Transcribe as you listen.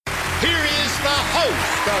here is the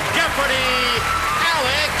host of Jeopardy,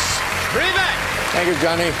 Alex Trebek. Thank you,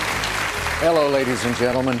 Johnny. Hello, ladies and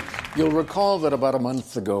gentlemen. You'll recall that about a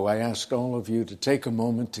month ago, I asked all of you to take a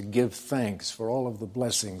moment to give thanks for all of the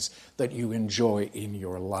blessings that you enjoy in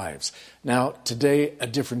your lives. Now, today, a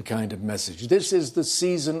different kind of message. This is the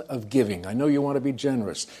season of giving. I know you want to be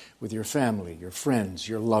generous with your family, your friends,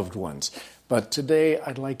 your loved ones. But today,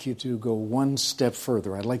 I'd like you to go one step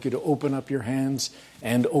further. I'd like you to open up your hands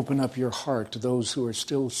and open up your heart to those who are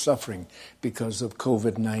still suffering because of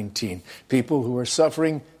COVID-19. People who are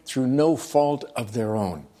suffering through no fault of their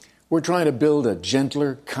own. We're trying to build a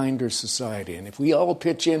gentler, kinder society. And if we all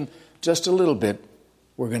pitch in just a little bit,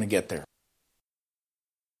 we're going to get there.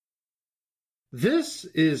 This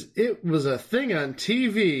is It Was a Thing on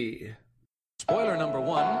TV. Spoiler number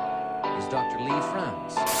 1 is Dr. Lee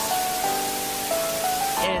Franz.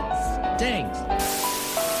 It stinks.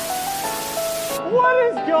 What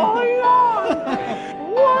is going on?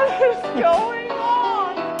 What is going on?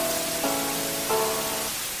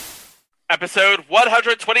 Episode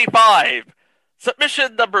 125.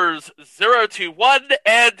 Submission numbers 021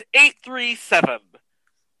 and 837.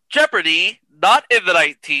 Jeopardy! Not in the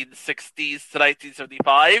 1960s to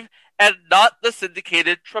 1975, and not the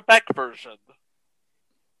syndicated Trebek version.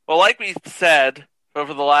 Well, like we've said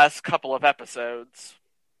over the last couple of episodes,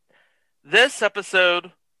 this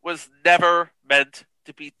episode was never meant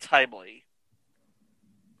to be timely.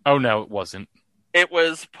 Oh, no, it wasn't. It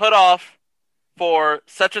was put off for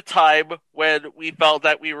such a time when we felt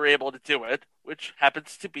that we were able to do it, which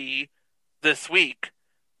happens to be this week,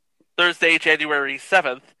 Thursday, January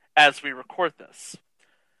 7th, as we record this.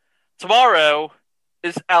 Tomorrow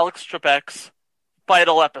is Alex Trebek's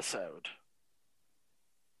final episode.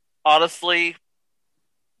 Honestly,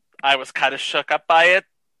 I was kind of shook up by it.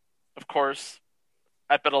 Of course,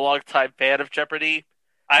 I've been a long-time fan of Jeopardy!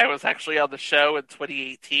 I was actually on the show in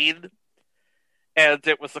 2018, and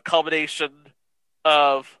it was the culmination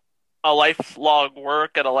of a lifelong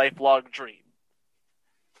work and a lifelong dream.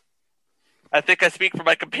 I think I speak for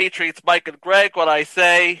my compatriots Mike and Greg when I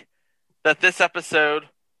say that this episode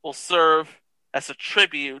will serve as a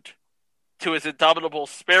tribute to his indomitable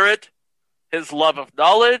spirit, his love of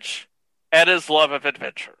knowledge, and his love of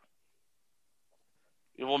adventure.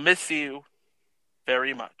 We will miss you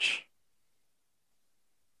very much.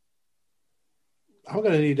 I'm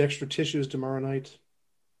going to need extra tissues tomorrow night.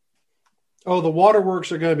 Oh, the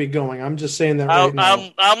waterworks are going to be going. I'm just saying that right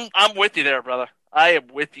now. I'm with you there, brother. I am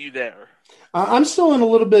with you there. I'm still in a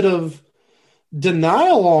little bit of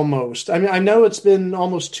denial almost. I mean, I know it's been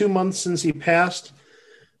almost 2 months since he passed,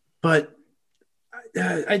 but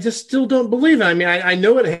I just still don't believe it. I mean, I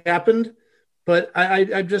know it happened, but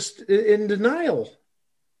I'm just in denial.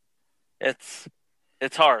 It's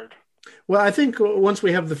hard. Well, I think once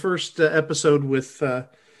we have the first episode with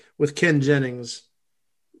Ken Jennings,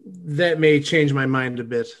 that may change my mind a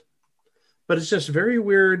bit. But it's just very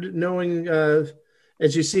weird knowing,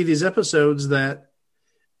 as you see these episodes, that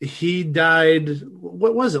he died,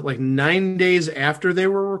 what was it, like 9 days after they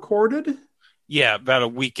were recorded? Yeah, about a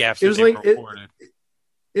week after they were recorded.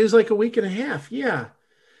 It was like a week and a half, yeah.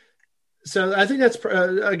 So I think that's,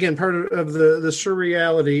 again, part of the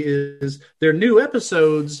surreality is they're new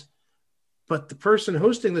episodes, but the person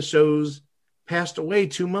hosting the shows passed away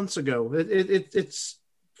 2 months ago. It's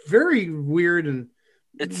very weird and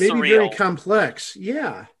it's maybe surreal. very complex.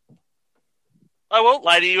 Yeah. I won't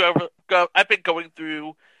lie to you. I've been going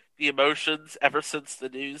through the emotions ever since the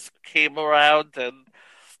news came around, and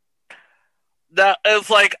that it's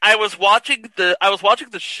like I was watching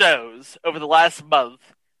the shows over the last month,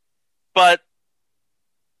 but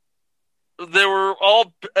they were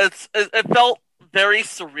all. It felt very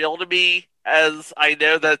surreal to me, as I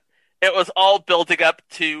know that it was all building up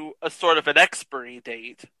to a sort of an expiry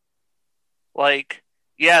date. Like,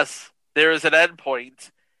 yes, there is an end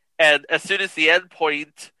point, and as soon as the end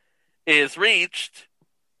point is reached,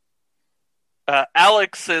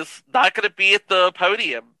 Alex is not going to be at the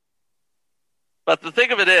podium. But the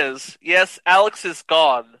thing of it is, yes, Alex is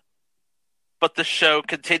gone, but the show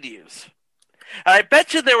continues. And I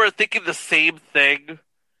bet you they were thinking the same thing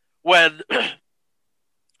when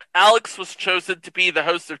Alex was chosen to be the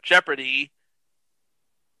host of Jeopardy,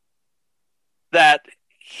 that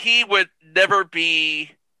he would never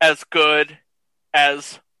be as good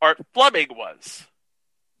as Art Fleming was.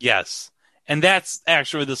 Yes. And that's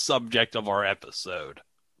actually the subject of our episode.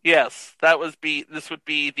 Yes, this would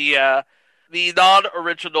be the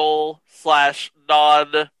non-original /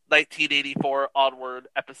 non-1984 onward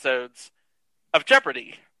episodes of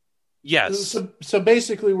Jeopardy! Yes. So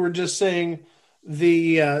basically we're just saying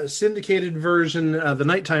the syndicated version, the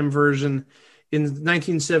nighttime version in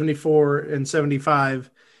 1974 and 75,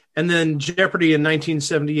 and then Jeopardy in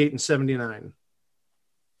 1978 and 79.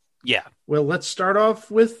 Yeah. Well, let's start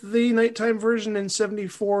off with the nighttime version in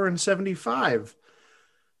 74 and 75.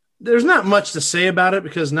 There's not much to say about it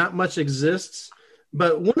because not much exists,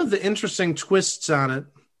 but one of the interesting twists on it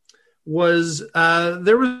was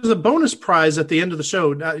there was a bonus prize at the end of the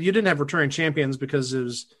show. You didn't have returning champions because it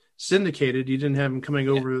was syndicated. You didn't have them coming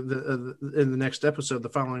over in the next episode the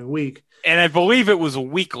following week. And I believe it was a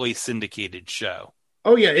weekly syndicated show.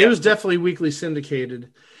 Oh, yeah, it was definitely weekly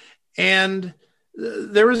syndicated. And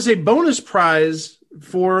there was a bonus prize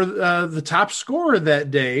for the top scorer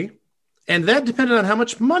that day, and that depended on how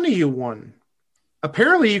much money you won.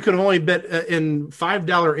 Apparently, you could only bet in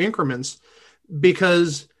 $5 increments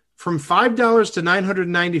because from $5 to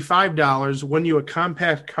 $995 won you a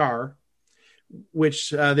compact car,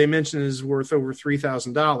 which they mentioned is worth over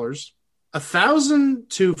 $3,000. $1,000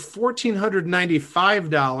 to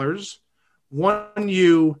 $1,495 won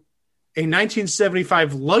you a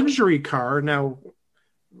 1975 luxury car. Now,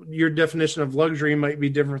 your definition of luxury might be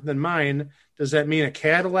different than mine. Does that mean a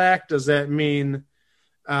Cadillac? Does that mean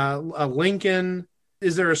a Lincoln?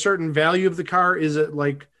 Is there a certain value of the car? Is it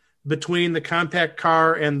like between the compact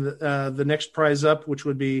car and the next prize up, which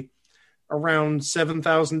would be around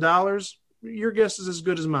 $7,000? Your guess is as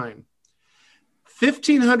good as mine.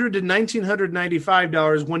 $1,500 to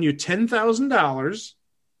 $1,995 won you $10,000,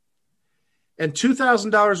 and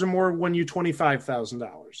 $2,000 or more won you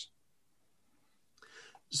 $25,000.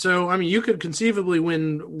 So, I mean, you could conceivably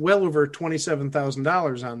win well over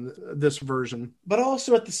 $27,000 on this version. But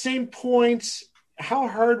also at the same point, how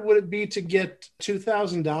hard would it be to get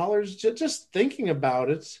 $2,000? Just thinking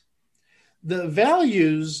about it, the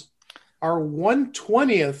values are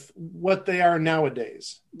 1/20th what they are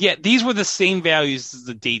nowadays. Yeah, these were the same values as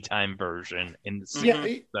the daytime version in the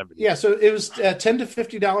 70s. Yeah, so it was $10 to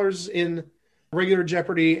 $50 in regular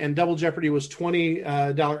Jeopardy, and Double Jeopardy was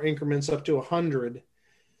 $20 increments up to $100.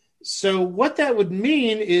 So what that would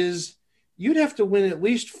mean is you'd have to win at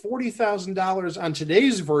least $40,000 on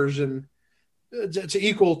today's version to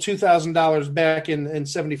equal $2,000 back in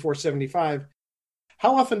 74, 75.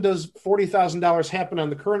 How often does $40,000 happen on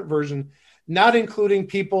the current version, not including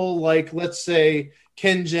people like, let's say,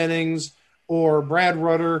 Ken Jennings or Brad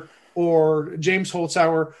Rutter or James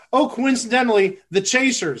Holzhauer? Oh, coincidentally, The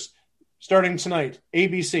Chasers, starting tonight,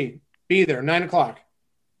 ABC. Be there, 9 o'clock.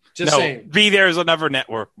 Just saying. Be there is another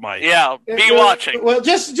network, Mike. Yeah, be watching. Well,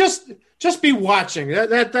 just be watching.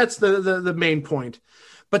 That's the main point.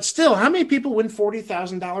 But still, how many people win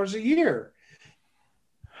 $40,000 a year?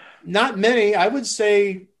 Not many. I would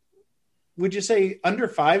say, would you say under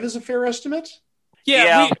 5 is a fair estimate?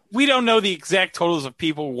 Yeah. We don't know the exact totals of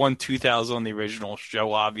people who won 2,000 on the original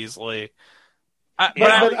show, obviously.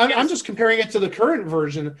 But I'm just comparing it to the current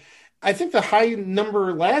version. I think the high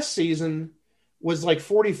number last season was like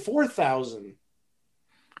 44,000.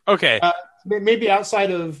 Okay. Maybe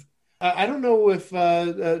outside of, I don't know if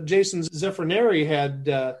Jason Zeffirelli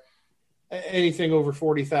had anything over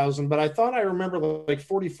 40,000, but I thought I remember like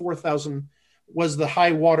 44,000 was the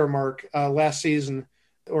high watermark last season,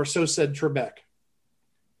 or so said Trebek.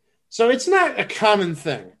 So it's not a common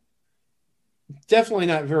thing. Definitely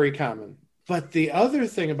not very common. But the other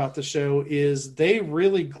thing about the show is they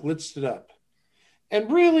really glitzed it up.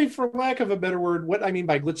 And really, for lack of a better word, what I mean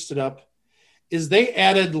by glitzed it up is they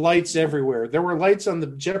added lights everywhere. There were lights on the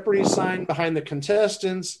Jeopardy sign behind the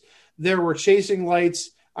contestants. There were chasing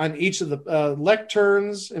lights on each of the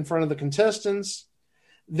lecterns in front of the contestants.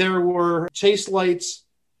 There were chase lights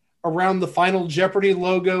around the Final Jeopardy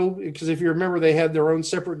logo, because if you remember, they had their own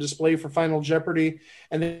separate display for Final Jeopardy,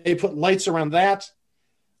 and they put lights around that.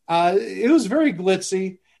 It was very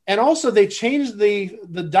glitzy. And also they changed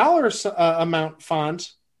the dollar amount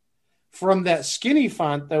font from that skinny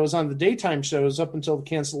font that was on the daytime shows up until the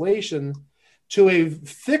cancellation to a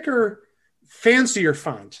thicker, fancier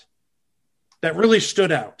font that really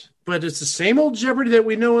stood out. But it's the same old Jeopardy that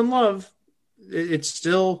we know and love. It's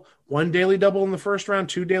still 1 daily double in the first round,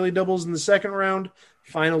 2 daily doubles in the second round,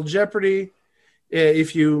 Final Jeopardy.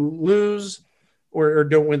 If you lose or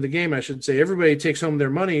don't win the game, I should say, everybody takes home their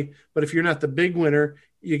money. But if you're not the big winner,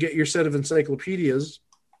 you get your set of encyclopedias.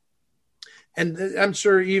 And I'm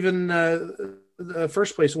sure even the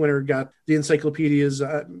first place winner got the encyclopedias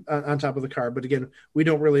on top of the card. But again, we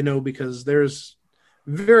don't really know because there's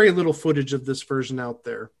very little footage of this version out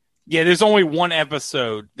there. Yeah, there's only one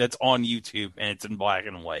episode that's on YouTube, and it's in black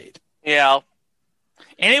and white. Yeah.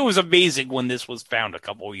 And it was amazing when this was found a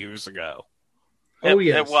couple of years ago. Oh,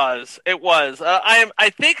 yes. It was.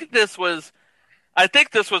 I think this was I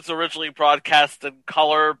think this was originally broadcast in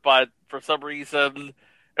color, but for some reason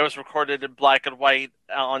it was recorded in black and white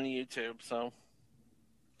on YouTube. So,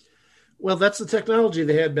 Well, that's the technology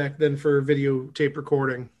they had back then for videotape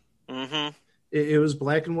recording. mm-hmm. It was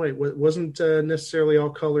black and white. It wasn't necessarily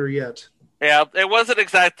all color yet. Yeah, it wasn't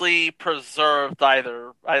exactly preserved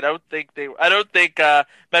either. I don't think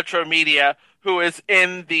Metro Media, who is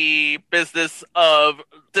in the business of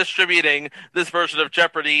distributing this version of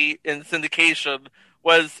Jeopardy in syndication,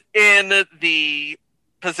 was in the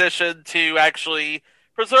position to actually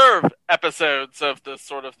preserve episodes of this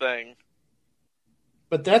sort of thing.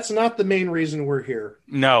 But that's not the main reason we're here.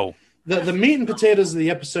 No. The meat and potatoes of the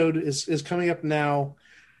episode is coming up now,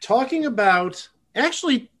 talking about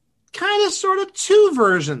actually kind of sort of two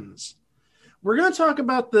versions. We're going to talk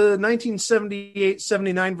about the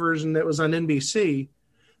 1978-79 version that was on NBC,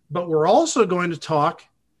 but we're also going to talk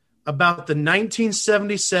about the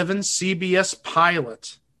 1977 CBS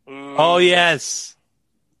pilot. Oh, yes.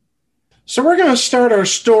 So we're going to start our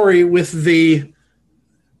story with the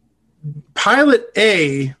pilot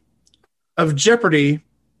A of Jeopardy!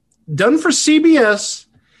 Done for CBS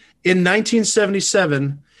in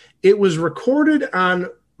 1977. It was recorded on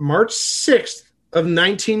March 6th of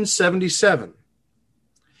 1977.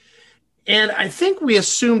 And I think we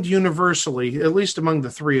assumed universally, at least among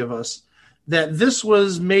the three of us, that this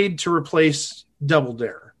was made to replace Double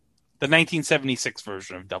Dare. The 1976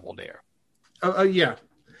 version of Double Dare. Yeah.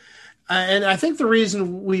 And I think the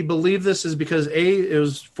reason we believe this is because it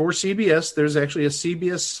was for CBS. There's actually a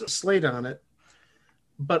CBS slate on it.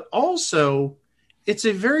 But also, it's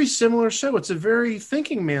a very similar show. It's a very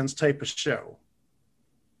thinking man's type of show.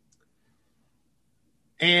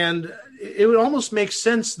 And it would almost make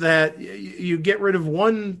sense that you get rid of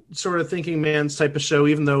one sort of thinking man's type of show,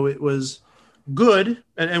 even though it was good,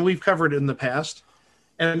 and we've covered it in the past,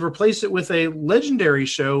 and replace it with a legendary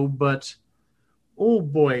show. But, oh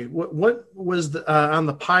boy, what was on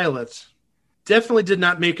the pilot definitely did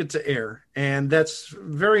not make it to air. And that's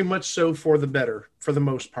very much so for the better, for the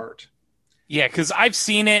most part. Yeah, because I've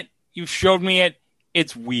seen it. You showed me it.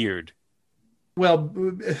 It's weird. Well,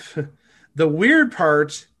 the weird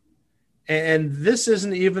part, and this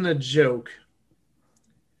isn't even a joke,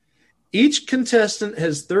 each contestant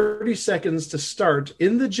has 30 seconds to start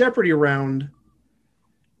in the Jeopardy round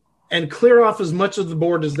and clear off as much of the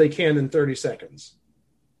board as they can in 30 seconds.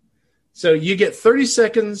 So you get 30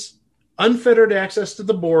 seconds, unfettered access to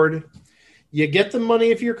the board. You get the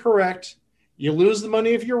money if you're correct. You lose the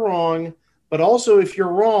money if you're wrong. But also, if you're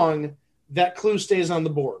wrong, that clue stays on the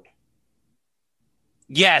board.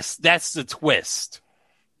 Yes, that's the twist.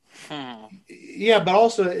 Yeah, but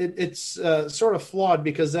also it's sort of flawed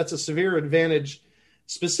because that's a severe advantage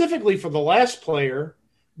specifically for the last player,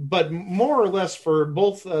 but more or less for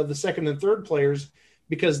both the second and third players,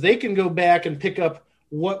 because they can go back and pick up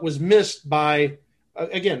what was missed by,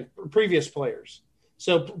 again, previous players.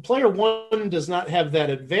 So player one does not have that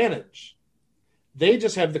advantage. They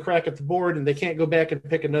just have the crack at the board, and they can't go back and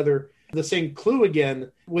pick the same clue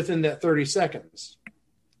again within that 30 seconds.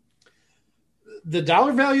 The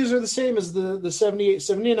dollar values are the same as the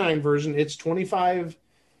 78-79 version. It's 25,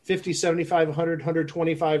 50, 75, 100,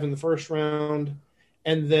 125 in the first round,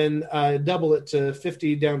 and then double it to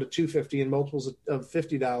 50 down to 250 and multiples of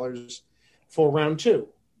 $50 for round two.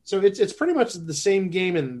 So it's pretty much the same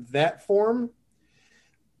game in that form.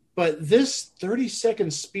 But this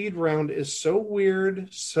 30-second speed round is so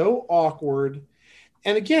weird, so awkward.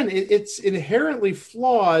 And again, it's inherently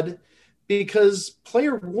flawed because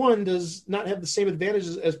player one does not have the same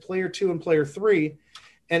advantages as player two and player three.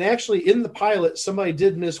 And actually, in the pilot, somebody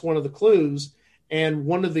did miss one of the clues, and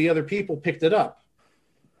one of the other people picked it up.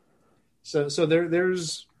 So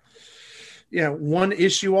there's one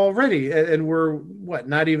issue already, and we're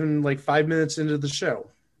not even like 5 minutes into the show,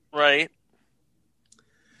 right?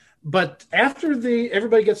 But after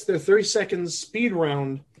everybody gets their 30 seconds speed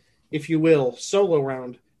round, if you will, solo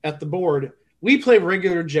round at the board, we play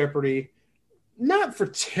regular Jeopardy. Not for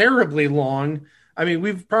terribly long. I mean,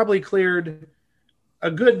 we've probably cleared a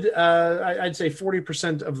good, I'd say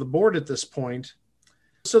 40% of the board at this point.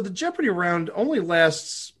 So the Jeopardy round only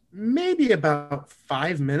lasts maybe about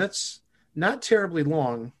 5 minutes, not terribly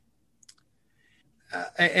long.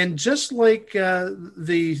 And just like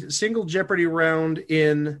the single Jeopardy round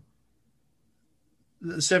in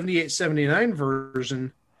the 78-79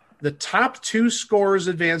 version, the top two scores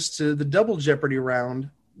advance to the double Jeopardy round,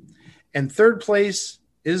 and third place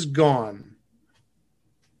is gone.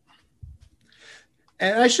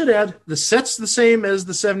 And I should add, the set's the same as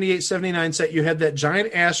the 78-79 set. You had that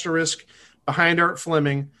giant asterisk behind Art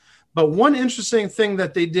Fleming, But one interesting thing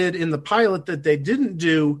that they did in the pilot that they didn't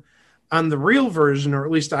do on the real version, or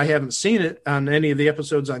at least I haven't seen it on any of the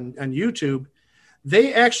episodes on YouTube,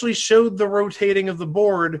 they actually showed the rotating of the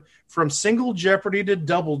board from single Jeopardy to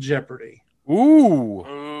double Jeopardy. Ooh.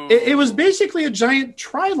 It was basically a giant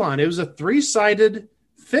trilon. It was a 3-sided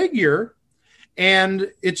figure,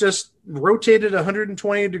 and it just rotated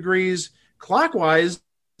 120 degrees clockwise,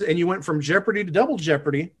 and you went from Jeopardy to double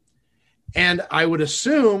Jeopardy. And I would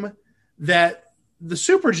assume that the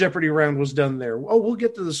Super Jeopardy round was done there. Oh, we'll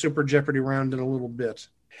get to the Super Jeopardy round in a little bit.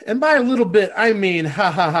 And by a little bit, I mean,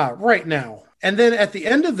 right now. And then at the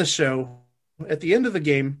end of the show, at the end of the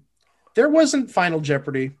game, there wasn't Final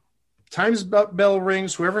Jeopardy. Time's bell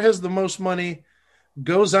rings. Whoever has the most money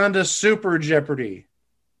goes on to Super Jeopardy.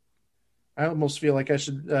 I almost feel like I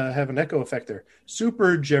should have an echo effect there.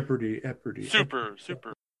 Super Jeopardy.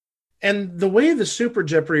 Super. And the way the Super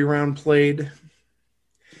Jeopardy round played,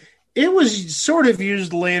 it was sort of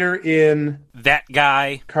used later in That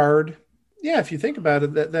Guy. Card. Yeah, if you think about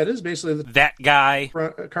it, that is basically the That Guy.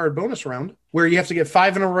 card bonus round, where you have to get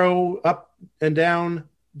 5 in a row, up and down,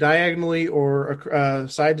 diagonally, or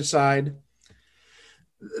side to side.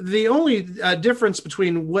 The only difference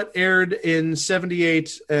between what aired in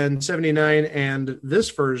 78 and 79 and this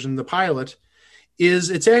version, the pilot, is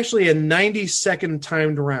it's actually a 90-second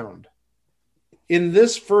timed round. In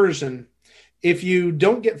this version, if you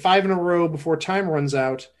don't get 5 in a row before time runs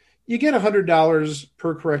out, you get $100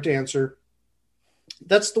 per correct answer.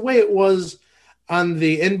 That's the way it was on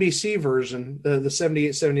the NBC version, the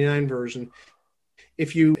 78-79 version.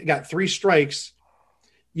 If you got 3 strikes,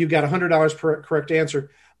 you got $100 per correct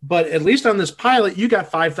answer. But at least on this pilot, you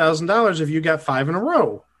got $5,000 if you got 5 in a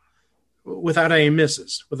row without any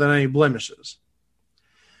misses, without any blemishes.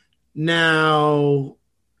 Now,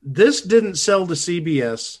 this didn't sell to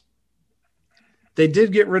CBS. They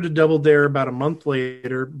did get rid of Double Dare about a month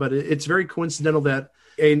later, but it's very coincidental that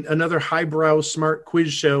another highbrow smart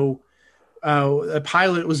quiz show, a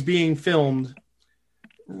pilot was being filmed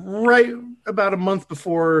right about a month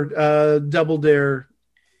before Double Dare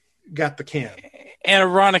got the can. And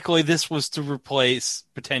ironically, this was to replace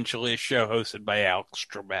potentially a show hosted by Alex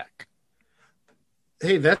Trebek.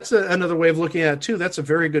 Hey, that's another way of looking at it, too. That's a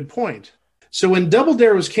very good point. So when Double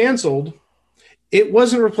Dare was canceled, it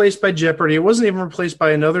wasn't replaced by Jeopardy. It wasn't even replaced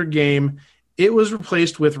by another game. It was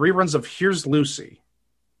replaced with reruns of Here's Lucy.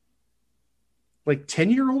 Like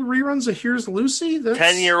 10-year-old reruns of Here's Lucy?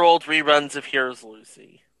 10-year-old reruns of Here's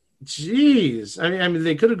Lucy. Jeez. I mean,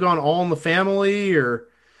 they could have gone All in the Family or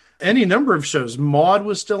any number of shows. Maude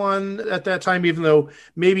was still on at that time, even though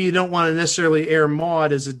maybe you don't want to necessarily air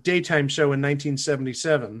Maude as a daytime show in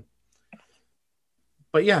 1977.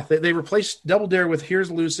 But yeah, they replaced Double Dare with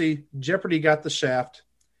Here's Lucy. Jeopardy got the shaft.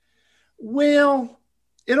 Well,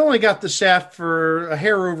 it only got the shaft for a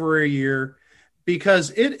hair over a year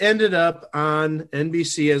because it ended up on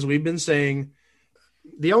NBC, as we've been saying.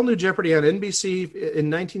 The all-new Jeopardy on NBC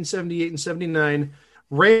in 1978 and 79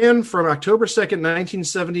 ran from October 2nd,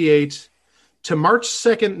 1978 to March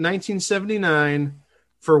 2nd, 1979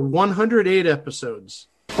 for 108 episodes.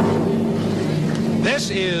 This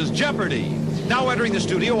is Jeopardy! Now entering the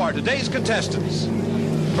studio are today's contestants.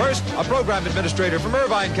 First, a program administrator from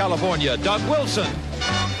Irvine, California, Doug Wilson.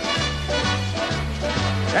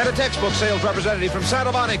 And a textbook sales representative from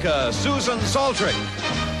Santa Monica, Susan Saltrick.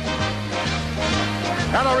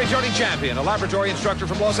 And our returning champion, a laboratory instructor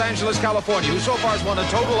from Los Angeles, California, who so far has won a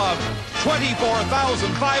total of $24,525,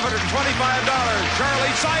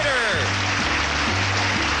 Charlie Sider.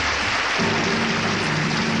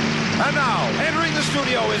 And now, entering the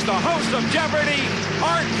studio is the host of Jeopardy,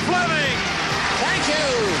 Art Fleming. Thank you.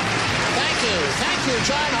 Thank you,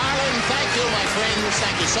 John Harlan. Thank you, my friends.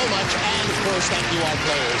 Thank you so much. And, of course, thank you, our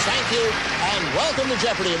players. Thank you. And welcome to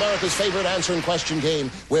Jeopardy, America's favorite answering question game,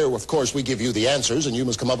 where, of course, we give you the answers and you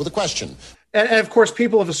must come up with a question. And of course,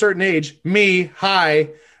 people of a certain age, me,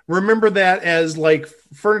 remember that as like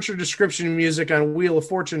furniture description music on Wheel of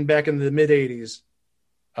Fortune back in the mid-'80s.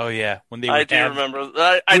 Oh yeah, when they I do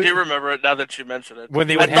remember it now that you mention it. When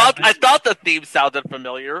they I thought the theme sounded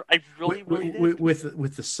familiar. I really did.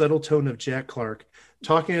 With the subtle tone of Jack Clark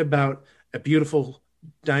talking about a beautiful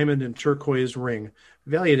diamond and turquoise ring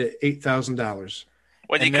valued at $8,000.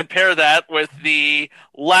 When you compare that with the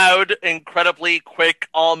loud, incredibly quick,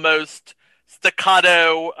 almost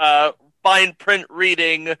staccato, fine print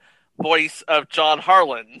reading voice of John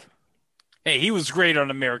Harlan. Hey, he was great on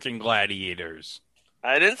American Gladiators.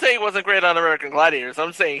 I didn't say he wasn't great on American Gladiators.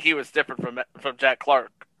 I'm saying he was different from Jack Clark.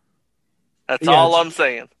 That's all I'm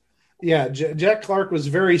saying. Yeah, Jack Clark was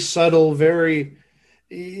very subtle, very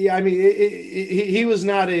Yeah, I mean, he was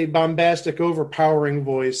not a bombastic, overpowering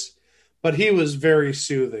voice, but he was very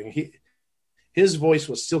soothing. His voice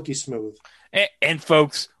was silky smooth. And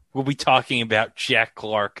folks, we'll be talking about Jack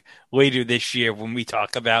Clark later this year when we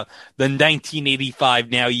talk about the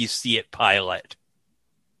 1985 Now You See It pilot.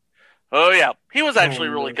 Oh, yeah. He was actually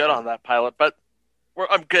really good on that pilot, but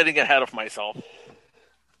I'm getting ahead of myself.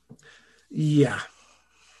 Yeah.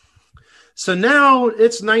 So now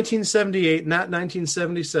it's 1978, not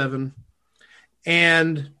 1977.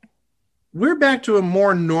 And we're back to a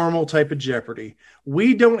more normal type of Jeopardy.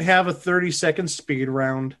 We don't have a 30-second speed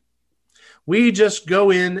round. We just go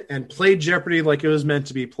in and play Jeopardy like it was meant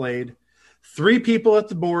to be played. 3 people at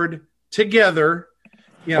the board together,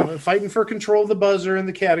 fighting for control of the buzzer and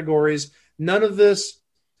the categories. None of this,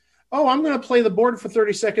 I'm going to play the board for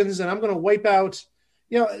 30 seconds and I'm going to wipe out.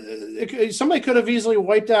 Somebody could have easily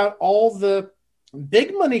wiped out all the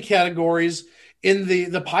big money categories in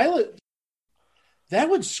the pilot. That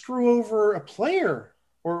would screw over a player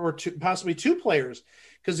or two, possibly 2 players.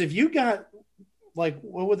 Because if you got, what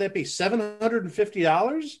would that be,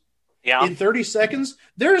 $750 in 30 seconds?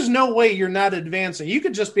 There's no way you're not advancing. You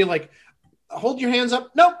could just be like, hold your hands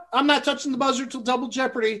up. Nope, I'm not touching the buzzer till double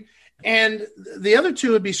Jeopardy. And the other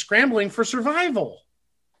 2 would be scrambling for survival.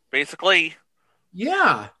 Basically.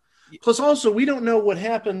 Yeah. Plus, also, we don't know what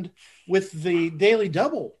happened with the Daily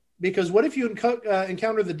Double, because what if you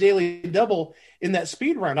encounter the Daily Double in that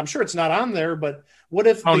speed round? I'm sure it's not on there, but what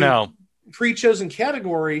if pre-chosen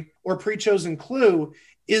category or pre-chosen clue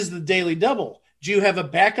is the Daily Double? Do you have a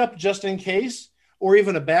backup just in case, or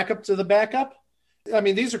even a backup to the backup? I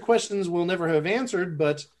mean, these are questions we'll never have answered,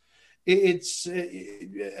 but it's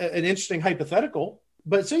an interesting hypothetical.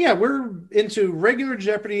 But so, yeah, we're into regular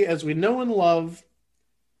Jeopardy as we know and love,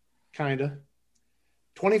 kind of.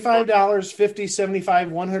 $25, $50,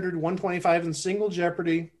 $75, $100, $125 in single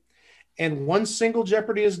Jeopardy. And once single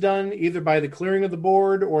Jeopardy is done, either by the clearing of the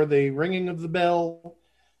board or the ringing of the bell,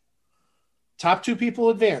 top 2 people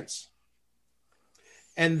advance.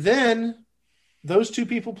 And then those 2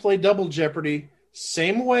 people play double Jeopardy,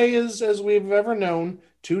 same way as we've ever known.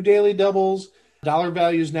 2 daily doubles. Dollar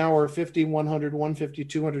values now are 50, 100, 150,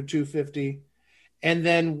 200, 250. And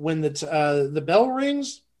then when the bell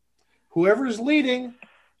rings, whoever is leading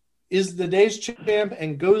is the day's champ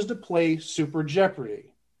and goes to play Super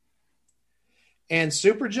Jeopardy. And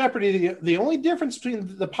Super Jeopardy, the only difference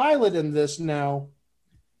between the pilot and this now,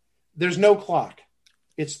 there's no clock.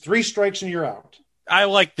 It's 3 strikes and you're out. I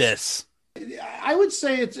like this. I would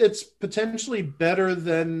say it's potentially better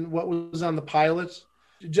than what was on the pilot,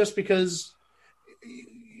 just because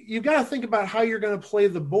you've got to think about how you're going to play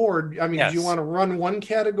the board. I mean, Do you want to run one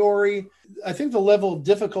category? I think the level of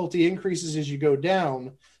difficulty increases as you go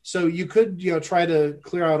down. So you could, try to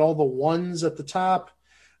clear out all the ones at the top.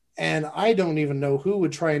 And I don't even know who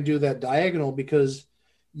would try and do that diagonal, because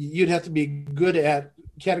you'd have to be good at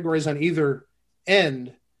categories on either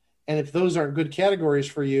end. And if those aren't good categories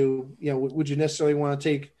for you, would you necessarily want to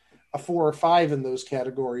take a 4 or 5 in those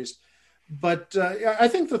categories? But I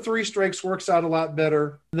think the 3 strikes works out a lot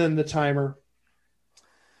better than the timer.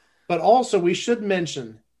 But also, we should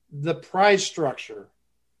mention the prize structure.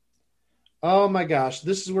 Oh, my gosh.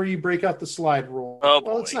 This is where you break out the slide rule. Oh, boy.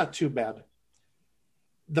 Well, it's not too bad.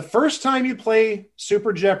 The first time you play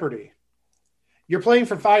Super Jeopardy, you're playing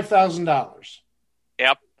for $5,000.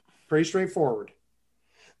 Yep. Pretty straightforward.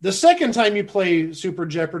 The second time you play Super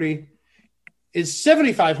Jeopardy is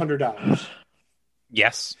 $7,500.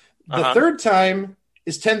 Yes. The third time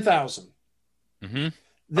is $10,000. Mm-hmm.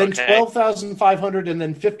 Then $12,500, and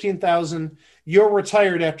then $15,000. You're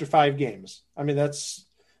retired after 5 games. I mean, that's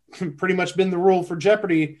pretty much been the rule for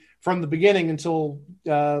Jeopardy from the beginning until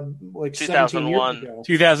 17 years ago.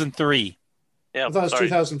 2003. Yeah, I thought it was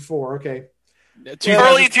 2004. Okay.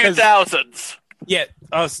 Early 2000s. Yeah,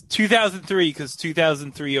 2003, because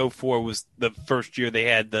 2003-04 was the first year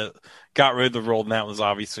they got rid of the rule, and that was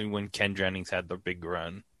obviously when Ken Jennings had the big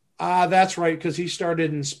run. That's right, because he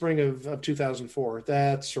started in spring of 2004.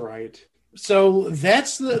 That's right. So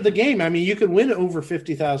that's the game. I mean, you could win over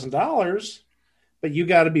 $50,000, but you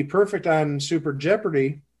got to be perfect on Super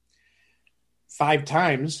Jeopardy 5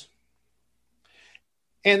 times.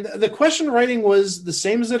 And the question writing was the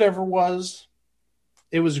same as it ever was.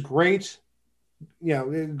 It was great.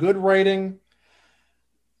 Good writing.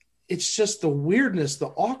 It's just the weirdness, the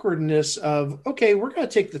awkwardness of, okay, we're going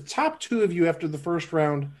to take the top 2 of you after the first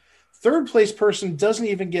round. Third place person doesn't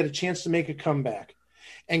even get a chance to make a comeback.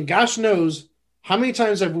 And gosh knows how many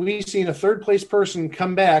times have we seen a third place person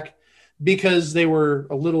come back because they were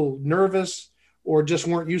a little nervous or just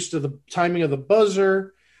weren't used to the timing of the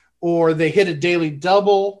buzzer or they hit a daily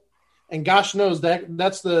double, and gosh knows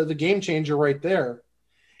that's the game changer right there.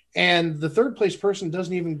 And the third place person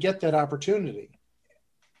doesn't even get that opportunity.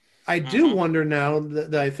 I do wonder now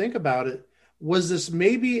that I think about it, was this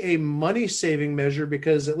maybe a money-saving measure?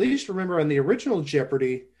 Because at least remember on the original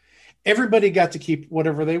Jeopardy, everybody got to keep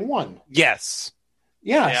whatever they won. Yes.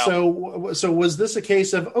 Yeah. So was this a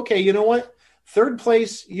case of, okay, you know what? Third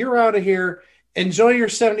place, you're out of here. Enjoy your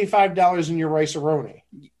 $75 and your rice-a-roni.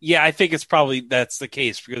 Yeah, I think that's the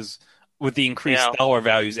case, because with the increased dollar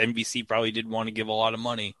values, NBC probably did want to give a lot of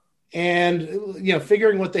money. And,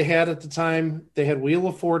 figuring what they had at the time, they had Wheel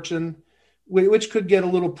of Fortune, which could get a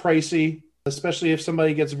little pricey, especially if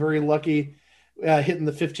somebody gets very lucky hitting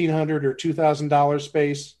the $1,500 or $2,000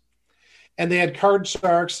 space. And they had Card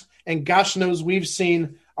Sharks, and gosh knows we've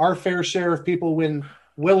seen our fair share of people win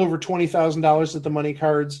well over $20,000 at the money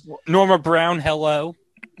cards. Norma Brown, hello.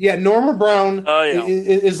 Yeah, Norma Brown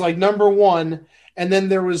is like number one. And then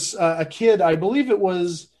there was a kid, I believe it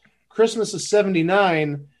was Christmas of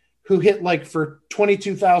 '79, who hit like for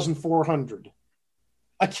 $22,400.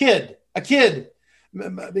 A kid. Dad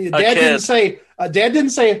didn't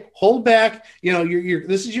say hold back.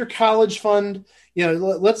 This is your college fund.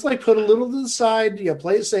 Let's like put a little to the side.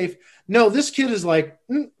 Play it safe. No, this kid is like,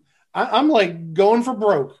 I'm like going for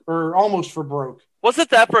broke or almost for broke.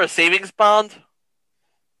 Wasn't that for a savings bond?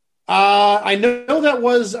 I know that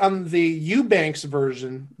was on the Eubanks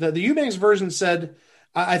version. The Eubanks version said,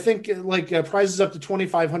 I think like prizes up to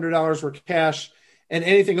 $2,500 were cash, and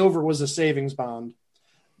anything over was a savings bond.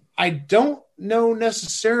 I don't know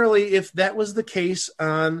necessarily if that was the case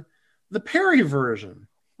on the Perry version.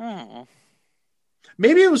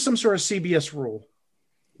 Maybe it was some sort of CBS rule.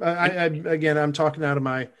 I'm talking out of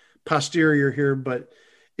my posterior here, but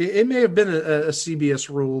it may have been a CBS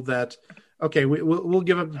rule that, okay, we'll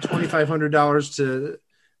give up to $2,500 to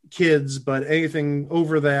kids, but anything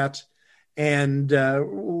over that, and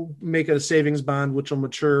we'll make it a savings bond, which will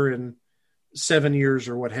mature in 7 years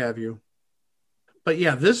or what have you. But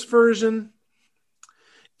yeah, this version,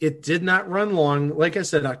 it did not run long. Like I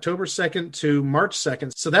said, October 2nd to March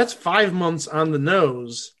 2nd. So that's 5 months on the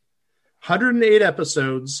nose, 108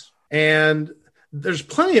 episodes, and there's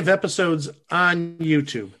plenty of episodes on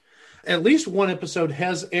YouTube. At least one episode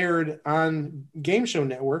has aired on Game Show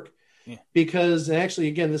Network because, and actually,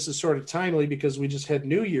 again, this is sort of timely because we just had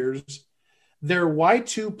New Year's. Their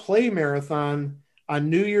Y2 Play Marathon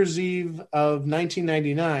on New Year's Eve of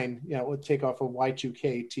 1999, we'll take off of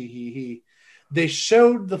Y2K, tee-hee-hee. They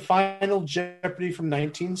showed the final Jeopardy from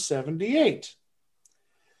 1978.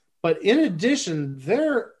 But in addition,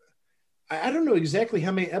 I don't know exactly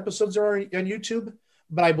how many episodes there are on YouTube,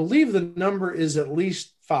 but I believe the number is at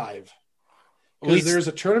least 5. Because there's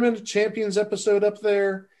a Tournament of Champions episode up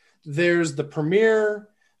there. There's the premiere.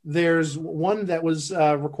 There's one that was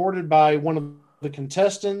recorded by one of the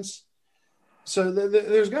contestants. So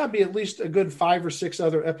there's got to be at least a good 5 or 6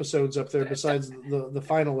 other episodes up there besides the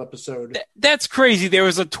final episode. That's crazy. There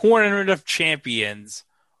was a Tournament of Champions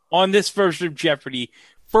on this version of Jeopardy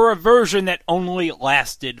for a version that only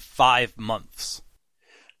lasted 5 months.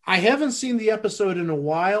 I haven't seen the episode in a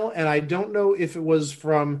while, and I don't know if it was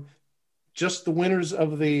from just the winners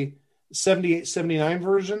of the 78-79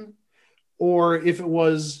 version, or if it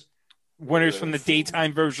was winners from the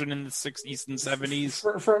daytime version in the 60s and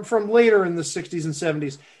 70s. From later in the 60s and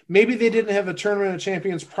 70s. Maybe they didn't have a Tournament of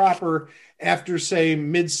Champions proper after, say,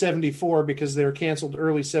 mid-74 because they were canceled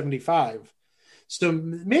early 75. So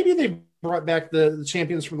maybe they brought back the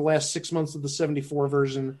champions from the last 6 months of the 74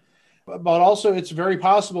 version. But also, it's very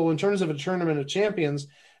possible in terms of a Tournament of Champions,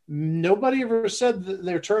 nobody ever said that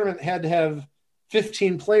their tournament had to have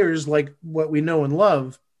 15 players like what we know and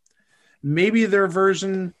love. Maybe their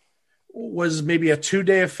version was maybe a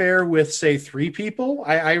 2-day affair with, say, 3 people.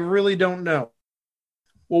 I really don't know.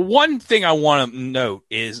 Well, one thing I want to note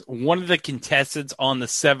is one of the contestants on the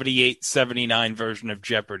 78-79 version of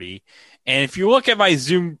Jeopardy. And if you look at my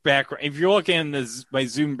Zoom background, my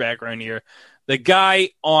Zoom background here, the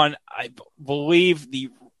guy on, I believe, the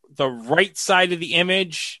right side of the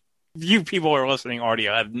image, you people who are listening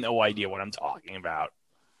audio have no idea what I'm talking about.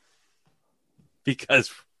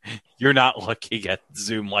 Because you're not looking at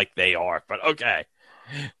Zoom like they are, but okay.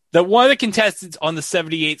 One of the contestants on the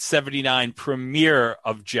 78-79 premiere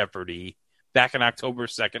of Jeopardy back on October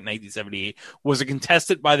 2nd, 1978, was a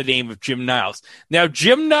contestant by the name of Jim Niles. Now,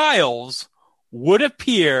 Jim Niles would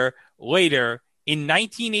appear later in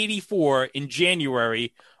 1984 in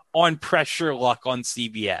January on Pressure Luck on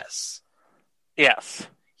CBS. Yes.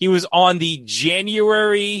 He was on the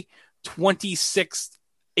January 26th,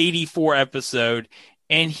 84 episode,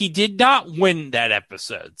 and he did not win that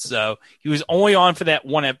episode. So he was only on for that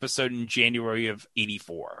one episode in January of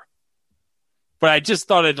 1984. But I just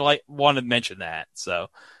thought I'd want to mention that. So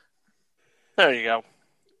there you go.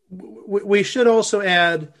 We should also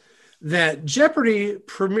add that Jeopardy,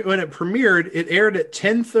 when it premiered, it aired at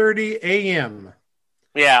 10:30 a.m.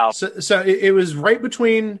 Yeah. So it was right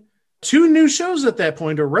between two new shows at that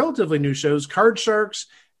point, or relatively new shows, Card Sharks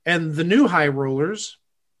and The New High Rollers.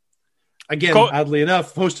 Again, oddly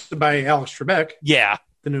enough, hosted by Alex Trebek. Yeah.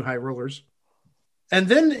 The New High Rollers. And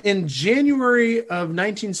then in January of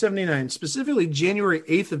 1979, specifically January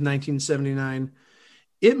 8th of 1979,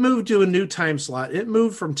 it moved to a new time slot. It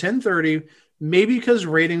moved from 10:30, maybe because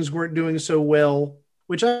ratings weren't doing so well,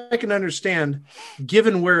 which I can understand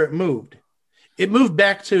given where it moved. It moved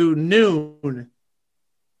back to noon.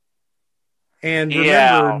 And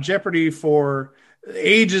remember, Jeopardy for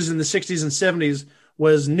ages in the 60s and 70s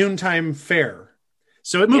was noontime fare.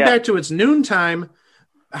 So it moved back to its noontime.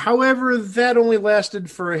 However, that only lasted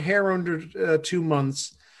for a hair under 2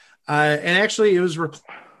 months. And actually, it was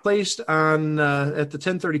replaced on at the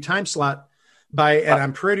 10:30 time slot by, and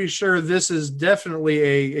I'm pretty sure this is definitely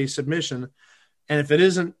a submission. And if it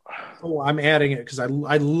isn't, I'm adding it because I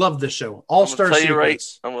love this show. All-Star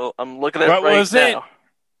Secrets. Right, I'm looking at it right now.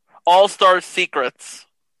 All-Star Secrets.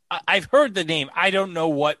 I've heard the name. I don't know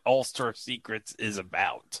what All-Star Secrets is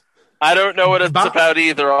about. I don't know what it's about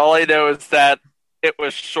either. All I know is that it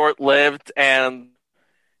was short-lived, and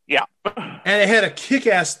yeah. And it had a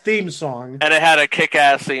kick-ass theme song.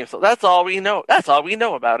 That's all we know. That's all we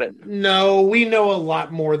know about it. No, we know a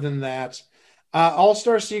lot more than that.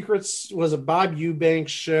 All-Star Secrets was a Bob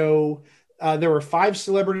Eubanks show. There were 5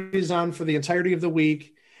 celebrities on for the entirety of the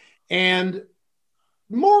week. And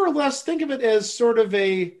more or less, think of it as sort of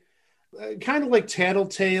a kind of like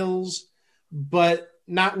Tattletales, but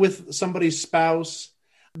not with somebody's spouse.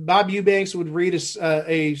 Bob Eubanks would read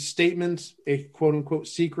a statement, a quote-unquote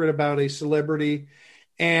secret about a celebrity,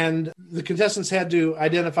 and the contestants had to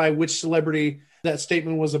identify which celebrity that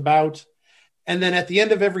statement was about. And then at the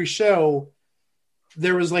end of every show,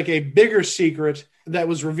 there was like a bigger secret that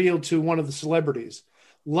was revealed to one of the celebrities.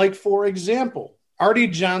 Like, for example, Artie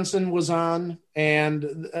Johnson was on, and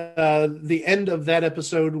the end of that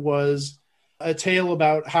episode was a tale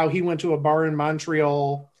about how he went to a bar in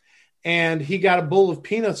Montreal and he got a bowl of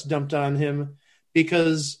peanuts dumped on him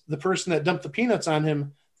because the person that dumped the peanuts on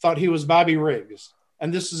him thought he was Bobby Riggs.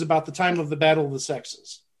 And this is about the time of the Battle of the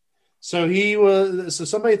Sexes. So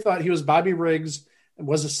somebody thought he was Bobby Riggs and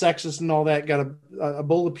was a sexist and all that, got a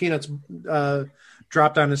bowl of peanuts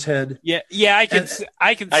dropped on his head. Yeah, I can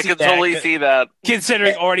totally see that.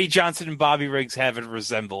 Considering Artie Johnson and Bobby Riggs have a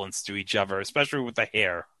resemblance to each other, especially with the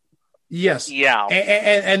hair. Yes. Yeah.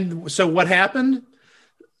 And so what happened?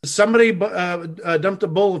 Somebody dumped a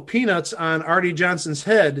bowl of peanuts on Artie Johnson's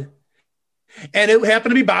head, and it happened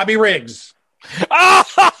to be Bobby Riggs. Oh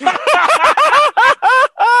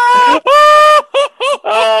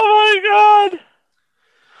my God!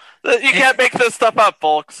 You can't make this stuff up,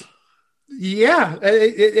 folks. Yeah,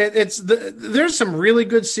 there's some really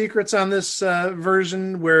good secrets on this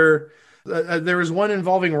version where there was one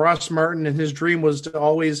involving Ross Martin, and his dream was to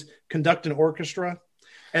always conduct an orchestra.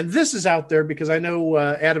 And this is out there because I know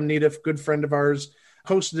Adam Neediff, good friend of ours,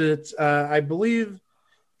 posted it. I believe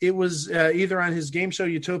it was either on his Game Show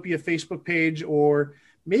Utopia Facebook page or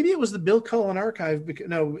maybe it was the Bill Cullen Archive.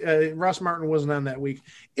 No, Ross Martin wasn't on that week.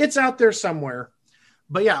 It's out there somewhere.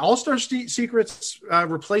 But yeah, All-Star Secrets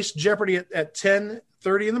replaced Jeopardy at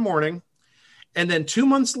 10:30 in the morning. And then 2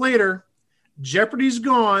 months later, Jeopardy's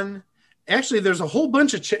gone. Actually, there's a whole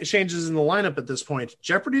bunch of changes in the lineup at this point.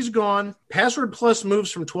 Jeopardy's gone. Password Plus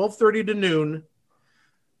moves from 12:30 to noon.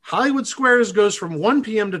 Hollywood Squares goes from 1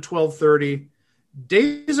 p.m. to 12:30.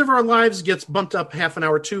 Days of Our Lives gets bumped up half an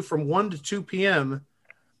hour too, from 1 to 2 p.m.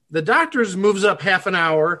 The Doctors moves up half an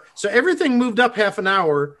hour. So everything moved up half an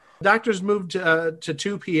hour. Doctors moved to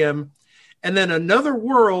 2 p.m. And then Another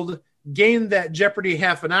World gained that Jeopardy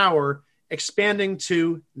half an hour, expanding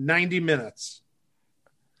to 90 minutes.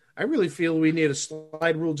 I really feel we need a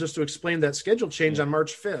slide rule just to explain that schedule change on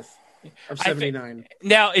March 5th of 79.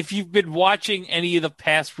 Now, if you've been watching any of the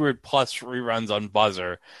Password Plus reruns on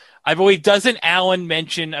Buzzer, I believe, doesn't Alan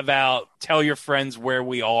mention about Tell Your Friends Where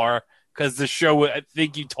We Are? Because the show, I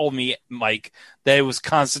think you told me, Mike, that it was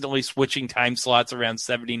constantly switching time slots around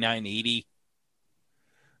 79, 80.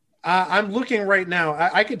 I'm looking right now.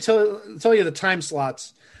 I could tell you the time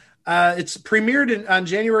slots. It's premiered on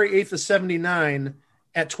January 8th of 79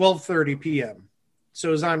 at 12:30 p.m. So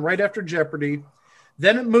it was on right after Jeopardy.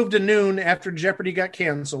 Then it moved to noon after Jeopardy got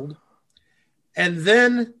canceled. And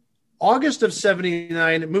then August of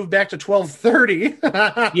 79, it moved back to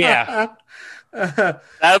 12:30. Yeah.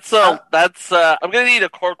 That's I'm gonna need a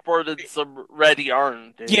corkboard and some red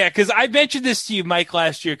yarn. Dude. Yeah, because I mentioned this to you, Mike,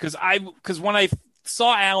 last year. Because when I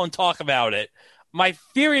saw Alan talk about it, my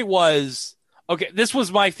theory was this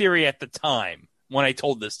was my theory at the time when I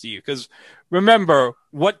told this to you. Because remember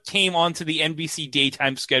what came onto the NBC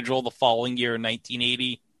daytime schedule the following year in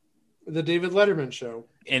 1980? The David Letterman show,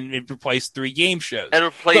 and it replaced 3 game shows. And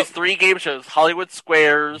replaced 3 game shows: Hollywood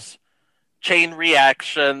Squares, Chain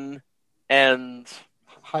Reaction, and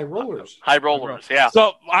High Rollers. High Rollers, yeah.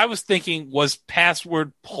 So I was thinking, was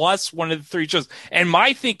Password Plus one of the 3 shows? And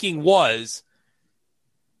my thinking was,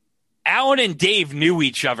 Alan and Dave knew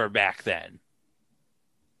each other back then.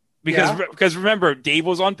 Because remember, Dave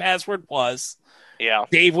was on Password Plus. Yeah.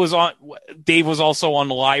 Dave was also on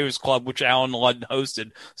the Liars Club, which Alan Ludden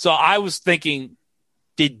hosted. So I was thinking,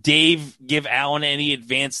 did Dave give Alan any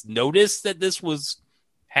advance notice that this was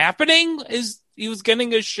happening? Is he was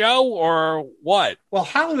getting a show or what? Well,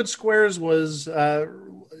 Hollywood Squares was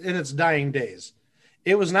in its dying days.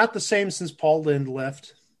 It was not the same since Paul Lynde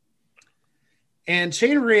left. And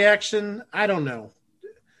Chain Reaction, I don't know.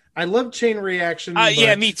 I love Chain Reaction.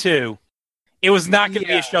 Yeah, me too. It was not going to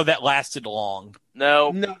be a show that lasted long.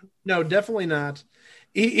 No, definitely not.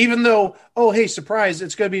 Even though, oh, hey, surprise,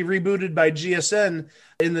 it's going to be rebooted by GSN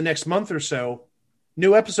in the next month or so.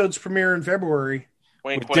 New episodes premiere in February.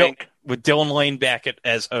 Wink, wink. With Dylan Lane back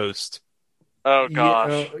as host. Oh,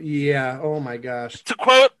 gosh. Yeah. Oh, my gosh. To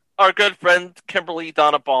quote our good friend Kimberly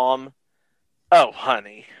Donna Baum, oh,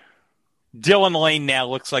 honey. Dylan Lane now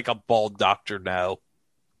looks like a bald Dr. No.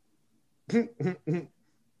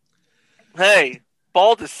 Hey,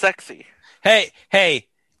 bald is sexy. Hey,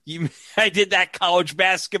 I did that college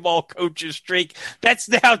basketball coach's streak. That's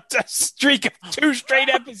now a streak of 2 straight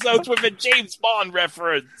episodes with a James Bond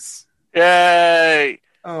reference. Yay!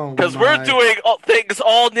 Oh, because we're doing things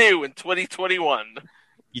all new in 2021.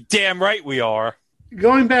 You damn right we are.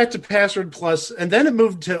 Going back to Password Plus, and then it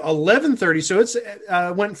moved to 11:30, so it's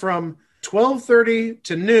went from 12:30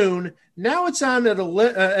 to noon. Now it's on at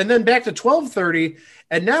 11, and then back to 12:30,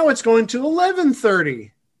 and now it's going to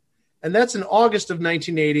 11:30, and that's in August of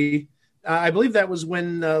 1980. I believe that was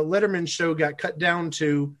when Letterman's show got cut down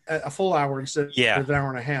to a full hour instead of an hour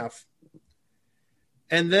and a half.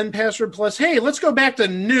 And then Password Plus, hey, let's go back to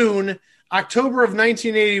noon, October of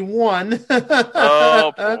 1981.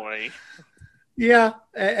 Oh, boy. Yeah,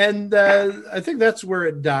 and I think that's where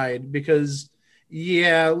it died because,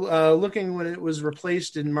 looking when it was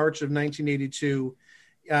replaced in March of 1982,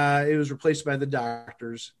 it was replaced by The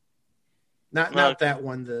Doctors. Not that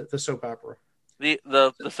one, the soap opera.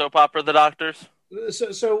 The soap opera, The Doctors?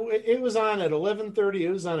 So it was on at 11:30,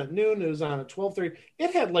 it was on at noon, it was on at 12:30.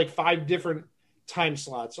 It had like 5 different time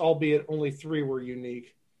slots, albeit only 3 were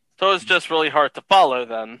unique. So it's just really hard to follow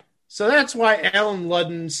then. So that's why Alan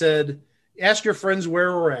Ludden said, ask your friends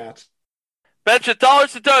where we're at. Bet you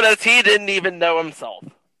dollars to donuts he didn't even know himself.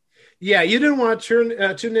 Yeah, you didn't want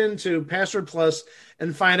to tune in to Password Plus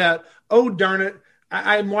and find out, oh, darn it,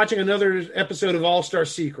 I'm watching another episode of All-Star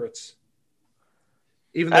Secrets.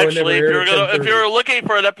 Even though actually, if you were looking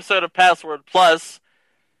for an episode of Password Plus,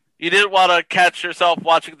 you didn't want to catch yourself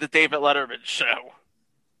watching the David Letterman show.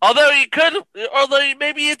 Although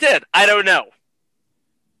maybe you did. I don't know.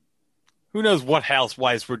 Who knows what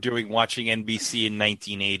housewives were doing watching NBC in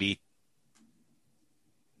 1980?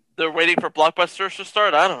 They're waiting for Blockbusters to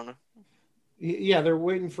start? I don't know. Yeah, they're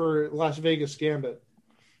waiting for Las Vegas Gambit.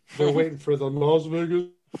 They're waiting for the Las Vegas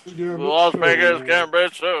Gambit. Las Vegas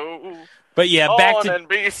Gambit show. But yeah, back to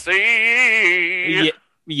NBC.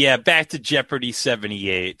 Yeah, back to Jeopardy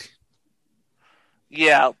 78.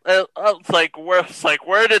 Yeah, it's like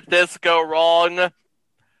where did this go wrong?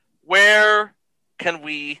 Where can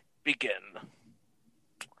we begin?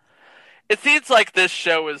 It seems like this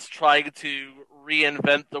show is trying to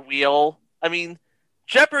reinvent the wheel. I mean,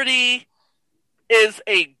 Jeopardy is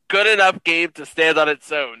a good enough game to stand on its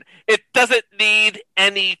own. It doesn't need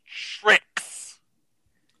any tricks.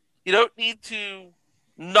 You don't need to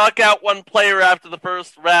knock out one player after the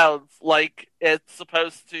first round like it's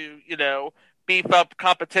supposed to, beef up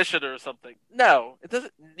competition or something. No, it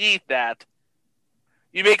doesn't need that.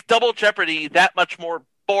 You make Double Jeopardy that much more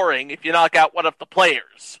boring if you knock out one of the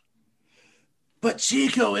players. But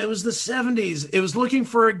Chico, it was the 70s. It was looking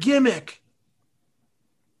for a gimmick.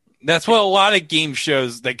 That's what a lot of game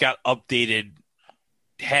shows that got updated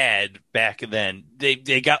had back then.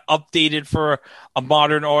 They got updated for a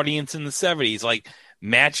modern audience in the 70s. Like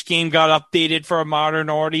Match Game got updated for a modern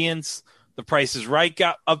audience. The Price is Right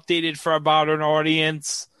got updated for a modern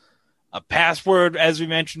audience. Password, as we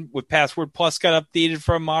mentioned, with Password Plus got updated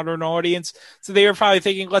for a modern audience. So they were probably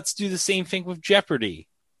thinking, let's do the same thing with Jeopardy.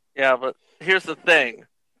 Yeah, but here's the thing.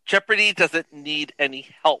 Jeopardy doesn't need any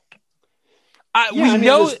help.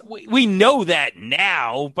 We know that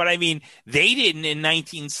now, but I mean, they didn't in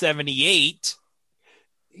 1978.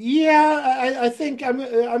 Yeah, I think I'm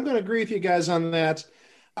going to agree with you guys on that.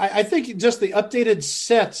 I think just the updated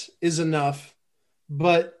set is enough,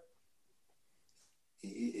 but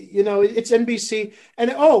it's NBC.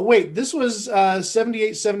 And wait, this was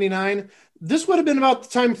 78, 79. This would have been about the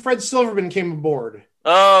time Fred Silverman came aboard.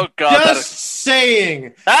 Oh God!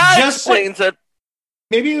 Saying. That explains it.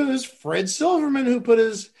 Maybe it was Fred Silverman who put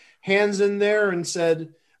his hands in there and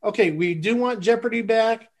said, "Okay, we do want Jeopardy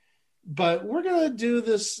back, but we're going to do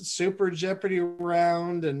this Super Jeopardy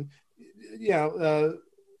round." And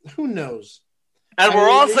who knows? And we're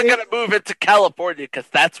also going to move it to California because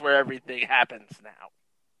that's where everything happens now.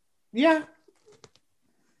 Yeah.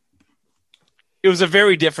 It was a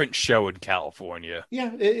very different show in California. Yeah,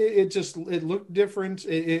 it looked different.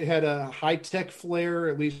 It had a high-tech flair,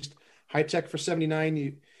 at least high-tech for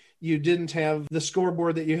 79. You didn't have the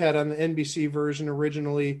scoreboard that you had on the NBC version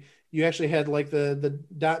originally. You actually had like the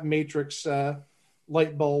dot matrix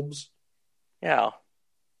light bulbs. Yeah.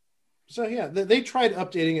 So, yeah, they tried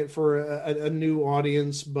updating it for a new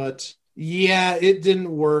audience, but, yeah, it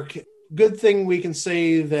didn't work. Good thing we can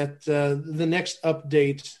say that the next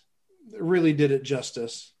update really did it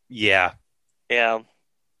justice. Yeah. Yeah.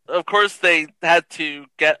 Of course, they had to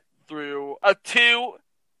get through two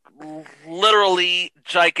literally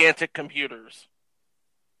gigantic computers.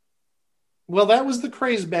 Well, that was the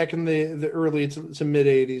craze back in the early to mid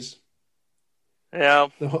 80s. Yeah.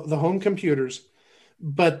 The home computers.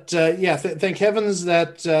 But, thank heavens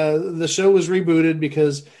that the show was rebooted,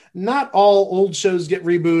 because not all old shows get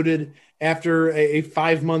rebooted after a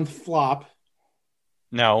 5-month flop.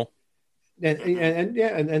 No.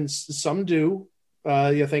 And some do.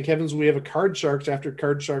 Thank heavens we have a Card Sharks after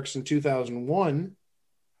Card Sharks in 2001.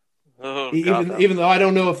 Oh, even though I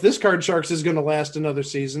don't know if this Card Sharks is going to last another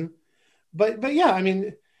season. But yeah, I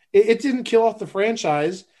mean, it didn't kill off the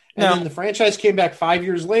franchise. And then the franchise came back 5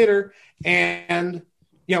 years later, and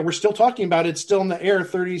we're still talking about it. It's still in the air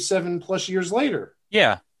 37 plus years later.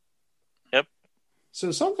 Yeah. Yep.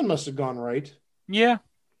 So something must have gone right. Yeah.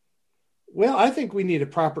 Well, I think we need a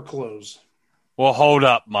proper close. Well, hold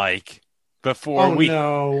up, Mike. Before we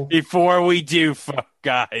do,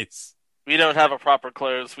 guys. We don't have a proper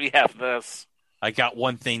close. We have this. I got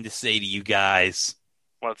one thing to say to you guys.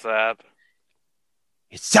 What's that?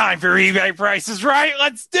 It's time for eBay Prices Right.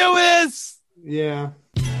 Let's do this. Yeah.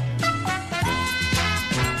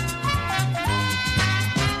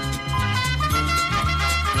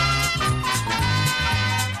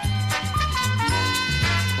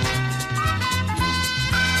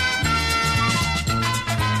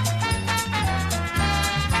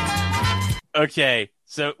 Okay,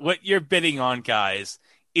 so what you're bidding on, guys,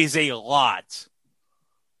 is a lot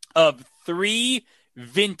of 3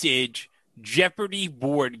 vintage Jeopardy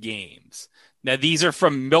board games. Now, these are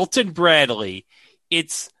from Milton Bradley.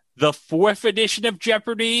 It's the 4th edition of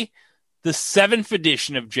Jeopardy, the 7th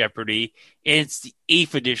edition of Jeopardy, and it's the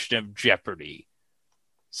 8th edition of Jeopardy.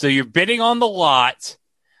 So you're bidding on the lot.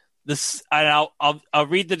 I'll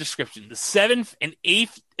read the description. The 7th and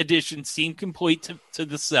 8th edition seem complete to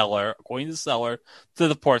the seller, according to the seller, to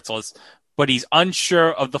the parts list, but he's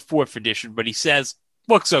unsure of the 4th edition, but he says,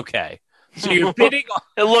 looks okay. So you're bidding on...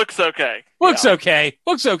 It looks okay. Okay.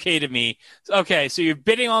 Looks okay to me. Okay, so you're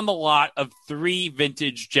bidding on the lot of 3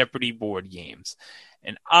 vintage Jeopardy board games.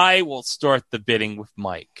 And I will start the bidding with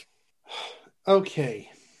Mike.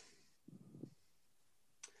 Okay.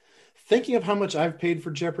 Thinking of how much I've paid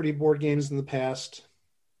for Jeopardy board games in the past,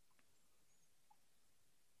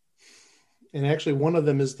 and actually one of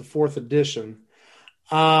them is the 4th edition.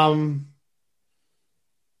 I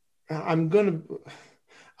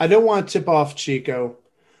don't want to tip off Chico.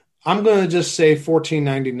 I'm going to just say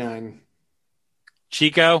 $14.99.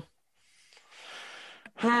 Chico?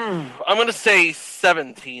 I'm going to say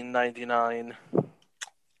 $17.99.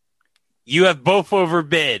 You have both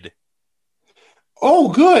overbid. Oh,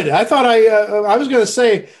 good. I thought I was going to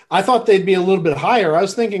say, I thought they'd be a little bit higher. I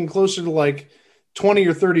was thinking closer to like $20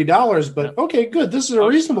 or $30, but okay, good. This is a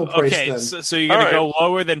reasonable price then. So you're going to go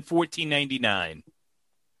lower than $14.99.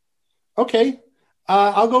 Okay.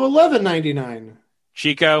 I'll go $11.99.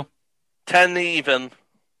 Chico? 10 even.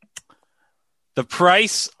 The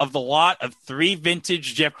price of the lot of 3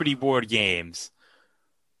 vintage Jeopardy board games.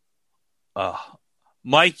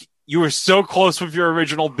 Mike, you were so close with your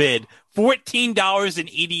original bid.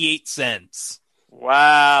 $14.88.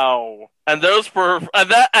 Wow. And those were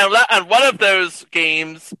and one of those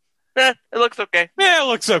games, it looks okay. Yeah, it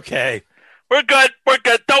looks okay. We're good.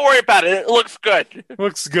 Don't worry about it. It looks good.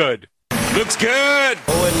 Looks good. Looks good.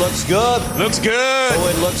 Oh, it looks good. Looks good. Oh,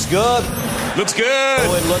 it looks good. Looks good.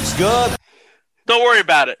 Oh, it looks good. Don't worry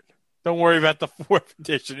about it. Don't worry about the 4th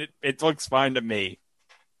edition. It looks fine to me.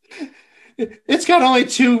 It's got only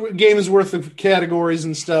 2 games worth of categories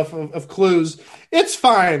and stuff of clues. It's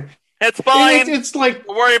fine. It's fine. It's like,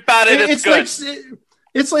 don't worry about it. It's good. Like,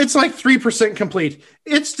 it's like 3% complete.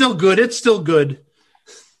 It's still good. It's still good.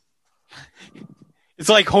 It's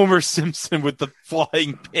like Homer Simpson with the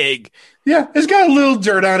flying pig. Yeah, it's got a little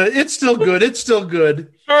dirt on it. It's still good. It's still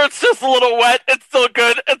good. Sure, it's just a little wet. It's still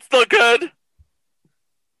good. It's still good.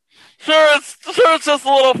 Sure, it's just a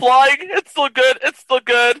little flying. It's still good. It's still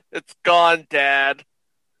good. It's gone, Dad.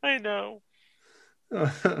 I know.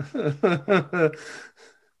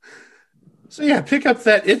 So yeah, pick up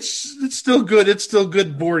that it's still good. It's still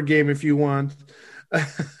good board game if you want.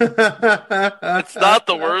 It's not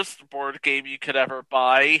the worst board game you could ever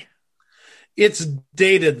buy. It's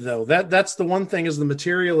dated though. That's the one thing is the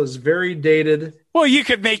material is very dated. Well, you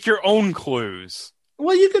could make your own clues.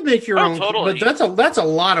 Well, you could make your own, totally. but that's a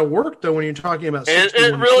lot of work though when you're talking about.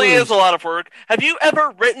 It really is a lot of work. Have you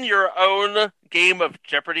ever written your own game of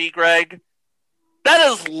Jeopardy, Greg?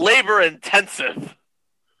 That is labor intensive.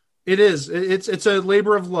 It is. It's a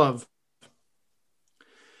labor of love.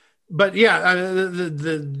 But yeah,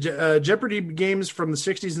 the Jeopardy games from the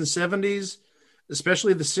 60s and 70s,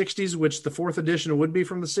 especially the 60s, which the 4th edition would be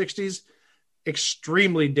from the 60s,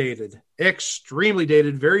 extremely dated,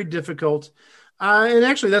 very difficult. And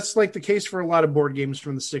actually, that's like the case for a lot of board games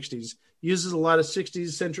from the 60s. Uses a lot of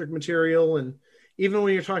 60s-centric material. And even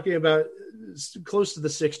when you're talking about close to the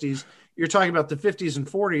 60s, you're talking about the 50s and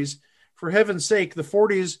 40s. For heaven's sake, the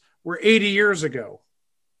 40s were 80 years ago.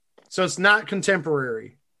 So it's not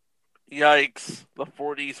contemporary. Yikes. The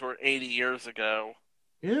 40s were 80 years ago.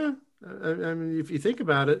 Yeah. I mean, if you think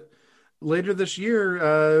about it, later this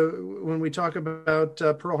year, when we talk about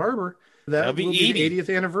Pearl Harbor, that will be the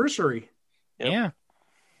 80th anniversary. Yep. Yeah.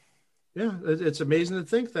 Yeah. It's amazing to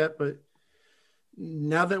think that, but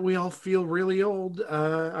now that we all feel really old,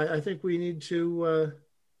 I think we need to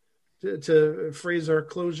phrase our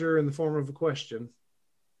closure in the form of a question.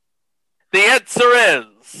 The answer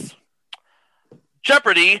is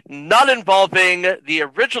Jeopardy, not involving the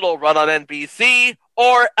original run on NBC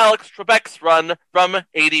or Alex Trebek's run from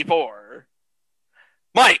 '84.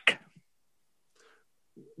 Mike.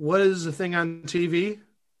 What is the thing on TV?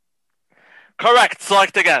 Correct.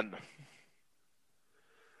 Select again.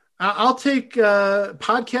 I'll take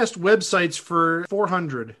podcast websites for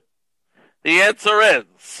 400. The answer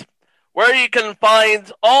is where you can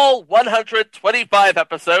find all 125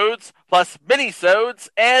 episodes, plus minisodes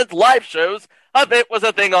and live shows of It Was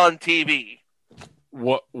a Thing on TV.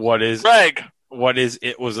 What is Greg? What is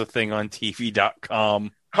It Was a Thing on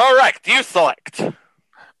TV.com? Correct. You select.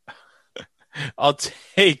 I'll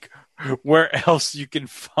take where else you can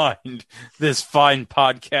find this fine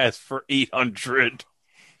podcast for 800.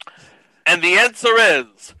 And the answer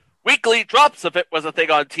is weekly drops of It Was a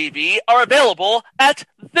Thing on TV are available at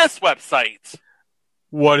this website.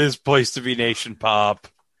 What is Place to Be Nation Pop?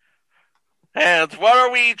 And what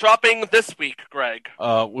are we dropping this week, Greg?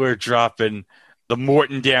 We're dropping the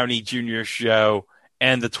Morton Downey Jr. show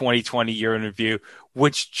and the 2020 year in review,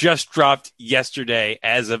 which just dropped yesterday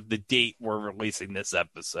as of the date we're releasing this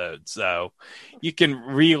episode. So you can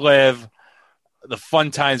relive the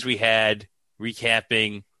fun times we had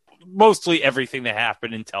recapping mostly everything that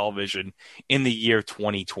happened in television in the year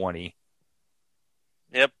 2020.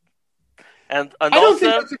 Yep. And I don't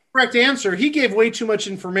think that's the correct answer. He gave way too much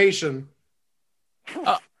information.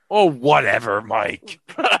 Whatever, Mike.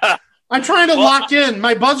 I'm trying to lock in.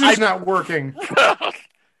 My buzzer's not working.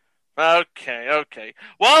 Okay.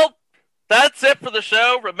 Well, that's it for the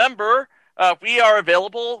show. Remember, we are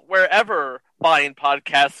available wherever fine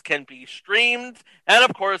podcasts can be streamed. And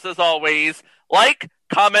of course, as always, like,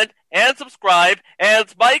 comment, and subscribe.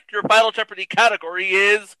 And Mike, your Final Jeopardy category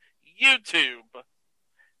is YouTube.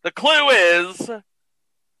 The clue is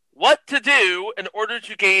what to do in order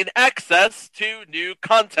to gain access to new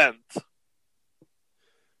content.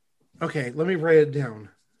 Okay, let me write it down.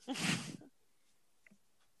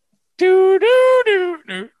 Do do do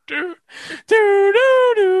do do do do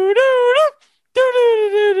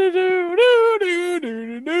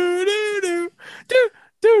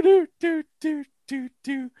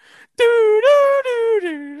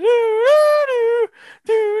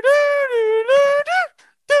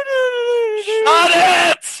Shut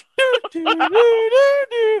it!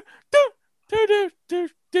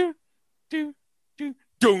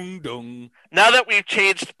 Dung dung. Now that we've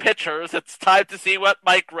changed pictures, it's time to see what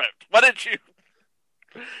Mike wrote. What did you?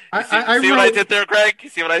 See what I did there, Greg? You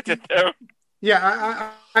see what I did there?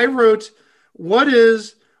 Yeah, I wrote, why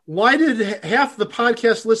did half the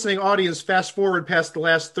podcast listening audience fast forward past the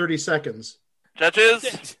last 30 seconds?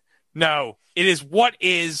 Judges? No, it is what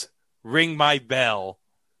is Ring My Bell.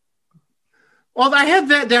 Well, I had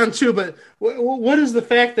that down too, but what is the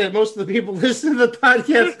fact that most of the people listening to the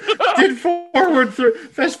podcast did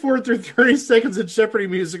fast forward through 30 seconds of Jeopardy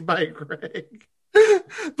music by Greg?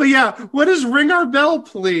 But yeah, what is Ring Our Bell,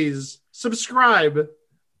 please? Subscribe.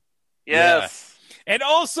 Yes. Yeah. And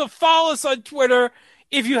also follow us on Twitter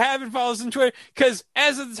if you haven't followed us on Twitter, because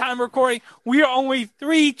as of the time of recording, we are only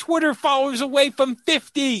 3 Twitter followers away from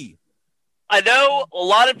 50. I know a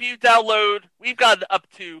lot of you download. We've gotten up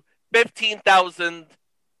to 15,000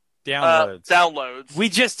 downloads. We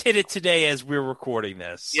just hit it today as we're recording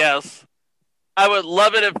this. Yes. I would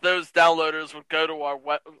love it if those downloaders would go to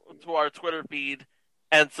our Twitter feed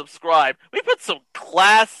and subscribe. We put some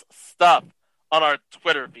class stuff on our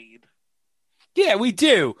Twitter feed. Yeah, we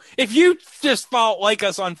do. If you just like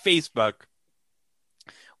us on Facebook,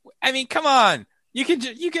 I mean, come on. You can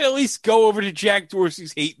at least go over to Jack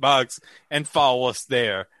Dorsey's Hate Box and follow us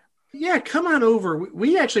there. Yeah, come on over.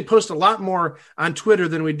 We actually post a lot more on Twitter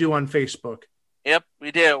than we do on Facebook. Yep,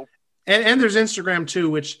 we do. And there's Instagram too,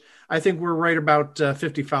 which I think we're right about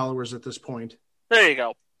 50 followers at this point. There you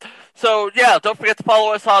go. So, yeah, don't forget to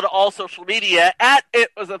follow us on all social media at It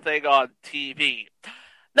Was a Thing on TV.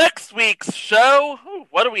 Next week's show,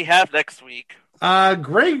 what do we have next week?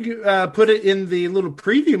 Greg put it in the little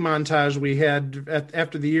preview montage we had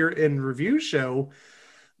after the year in review show.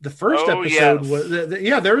 The first episode was,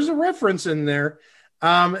 there was a reference in there.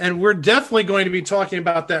 And we're definitely going to be talking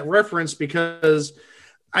about that reference because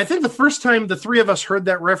I think the first time the three of us heard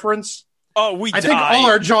that reference, I think all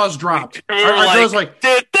our jaws dropped. Our jaws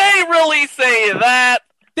did they really say that?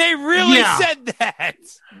 They really said that.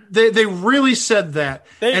 They really said that.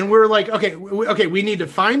 And we're like, okay, we need to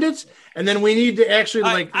find it. And then we need to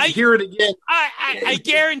actually hear it again. I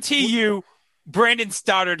guarantee you, Brandon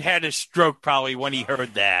Stoddard had a stroke probably when he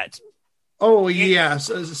heard that. Oh, yes.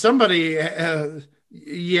 Somebody had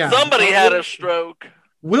a stroke.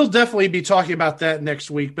 We'll definitely be talking about that next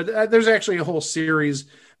week. But there's actually a whole series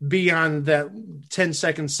beyond that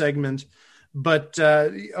 10-second segment. But,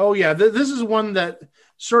 this is one that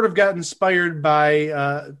sort of got inspired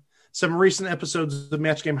by some recent episodes of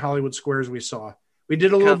Match Game Hollywood Squares we saw. We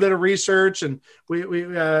did a little bit of research, and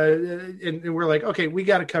we're like, okay, we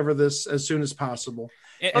got to cover this as soon as possible.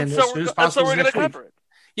 And so we're going to cover it.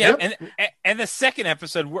 Yeah, yep. and the second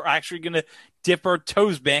episode, we're actually going to dip our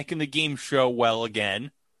toes back in the game show well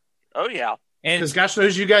again. Oh, yeah. Because gosh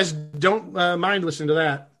knows you guys don't mind listening to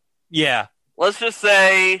that. Yeah. Let's just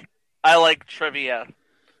say I like trivia.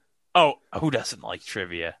 Oh, who doesn't like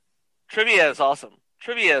trivia? Trivia is awesome.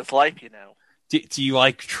 Trivia is life, you know. Do you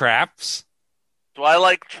like traps? Do I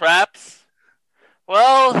like traps?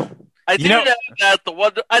 Well, I do know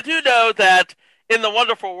that in the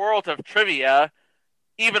wonderful world of trivia,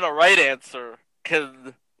 even a right answer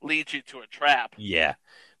can lead you to a trap. Yeah.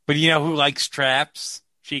 But you know who likes traps,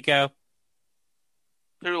 Chico?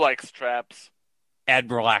 Who likes traps?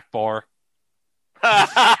 Admiral Akbar.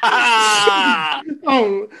 I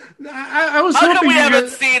was How hoping come we haven't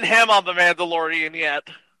seen him on The Mandalorian yet?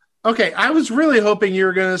 Okay, I was really hoping you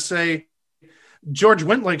were going to say George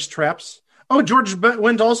Wendt likes traps. Oh, George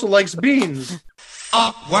Wendt also likes beans.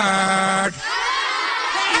 Awkward.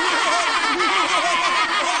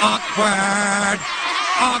 Awkward.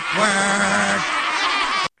 Awkward.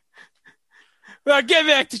 Well, get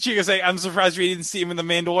back to Chico saying, I'm surprised we didn't see him in The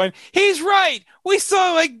Mandalorian. He's right. We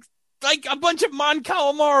saw like a bunch of Mon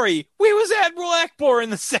Calamari. We was Admiral Akbar in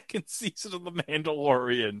the second season of The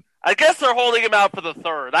Mandalorian. I guess they're holding him out for the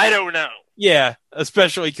third. I don't know. Yeah,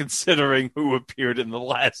 especially considering who appeared in the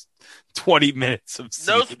last 20 minutes of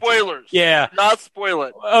season. No spoilers. Yeah. Not spoil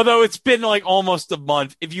it. Although it's been like almost a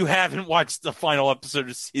month. If you haven't watched the final episode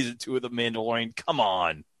of season 2 of The Mandalorian, come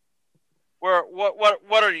on.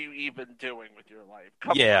 What are you even doing with your life?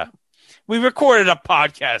 Come on. We recorded a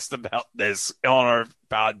podcast about this on our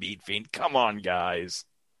Podbean feed. Come on, guys.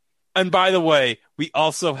 And by the way, we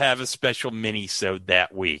also have a special mini-sode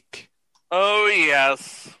that week. Oh,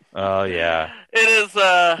 yes. Oh, yeah. It's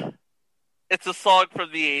a song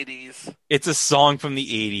from the 80s. It's a song from the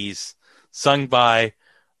 80s, sung by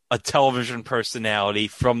a television personality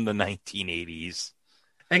from the 1980s.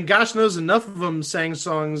 And gosh knows enough of them sang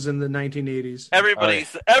songs in the 1980s.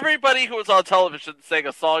 Everybody who was on television sang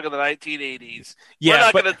a song in the 1980s. Yeah, We're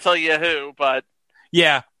not going to tell you who, but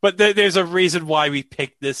Yeah, but there's a reason why we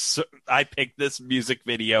picked this. I picked this music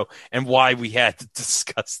video and why we had to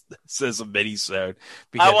discuss this as a mini-sode.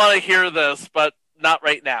 I want to hear this, but not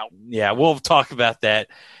right now. Yeah, we'll talk about that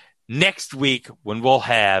next week when we'll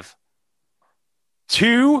have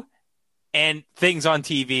 2 and things on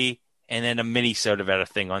TV and then a mini-sode about a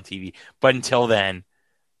thing on TV. But until then,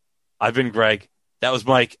 I've been Greg. That was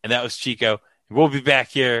Mike, and that was Chico. We'll be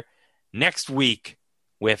back here next week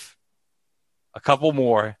with a couple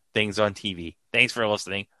more things on TV. Thanks for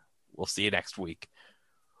listening. We'll see you next week.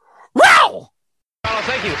 Row! Donald,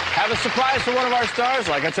 thank you. Have a surprise for one of our stars.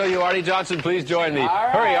 Like I tell you, Artie Johnson, please join me.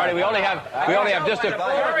 Hurry, Artie. We only have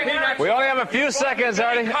a few seconds,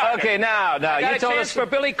 Artie. Okay, now you told us for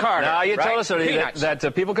Billy Carter. Now you told us, Artie,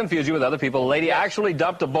 that people confuse you with other people. A lady actually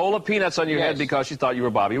dumped a bowl of peanuts on your head because she thought you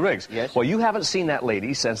were Bobby Riggs. Yes. Well, you haven't seen that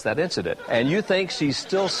lady since that incident, and you think she's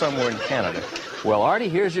still somewhere in Canada. Well, Artie,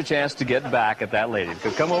 here's your chance to get back at that lady.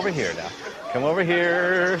 Come over here now. Come over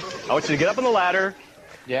here. I want you to get up on the ladder.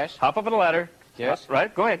 Yes. Hop up on the ladder. Yes.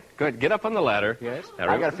 Right? Go ahead. Get up on the ladder. Yes. Now,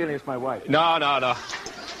 I got a feeling it's my wife. No.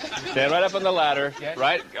 Stand right up on the ladder. Yes.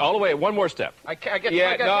 Right? All the way. One more step. I get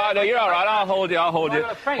No, you're all right. I'll hold you. I'm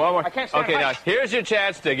gonna faint. One more. I can't stand Okay, now, right. here's your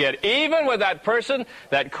chance to get even with that person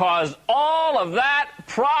that caused all of that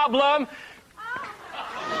problem.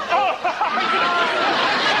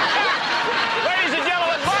 Oh!